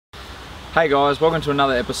Hey guys, welcome to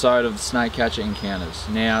another episode of the Snake Catcher Encounters.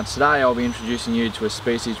 Now today I'll be introducing you to a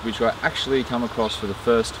species which I actually come across for the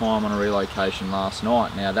first time on a relocation last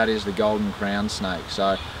night. Now that is the golden crown snake.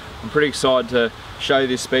 So I'm pretty excited to show you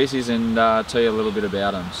this species and tell you a little bit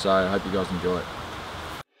about him. So I hope you guys enjoy it.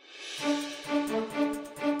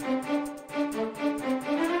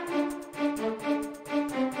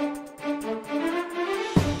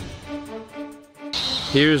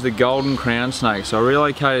 Here is the golden crown snake. So I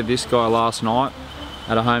relocated this guy last night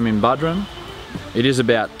at a home in Buderim. It is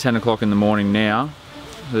about 10 o'clock in the morning now.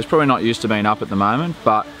 So it's probably not used to being up at the moment,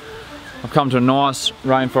 but I've come to a nice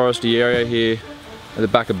rainforesty area here at the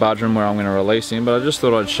back of Buderim where I'm going to release him. But I just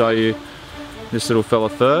thought I'd show you this little fella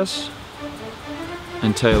first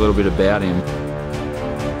and tell you a little bit about him.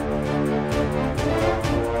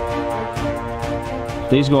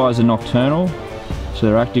 These guys are nocturnal, so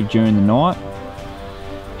they're active during the night.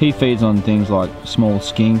 He feeds on things like small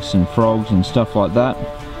skinks and frogs and stuff like that.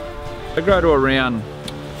 They grow to around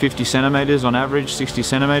 50 centimetres on average, 60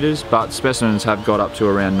 centimetres, but specimens have got up to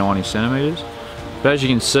around 90 centimetres. But as you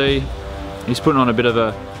can see, he's putting on a bit of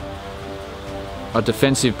a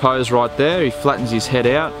defensive pose right there. He flattens his head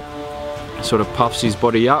out, sort of puffs his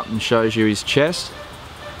body up and shows you his chest.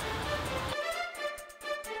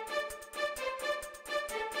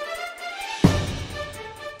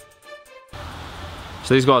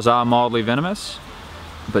 So these guys are mildly venomous,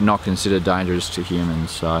 but not considered dangerous to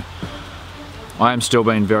humans, so I am still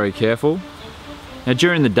being very careful. Now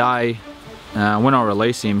during the day, when I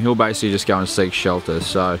release him, he'll basically just go and seek shelter,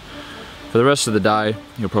 so for the rest of the day,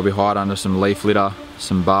 he'll probably hide under some leaf litter,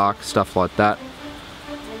 some bark, stuff like that,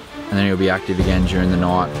 and then he'll be active again during the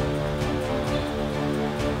night.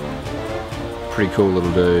 Pretty cool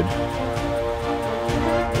little dude.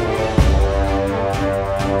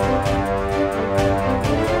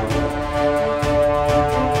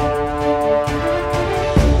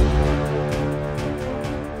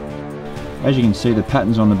 As you can see, the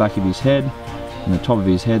patterns on the back of his head and the top of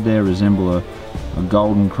his head there resemble a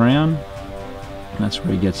golden crown. And that's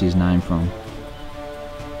where he gets his name from.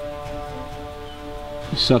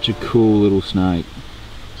 He's such a cool little snake.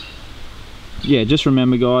 Yeah, just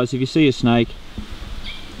remember guys, if you see a snake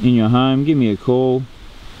in your home, give me a call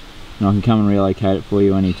and I can come and relocate it for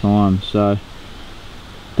you anytime. So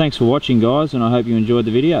thanks for watching guys, and I hope you enjoyed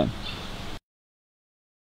the video.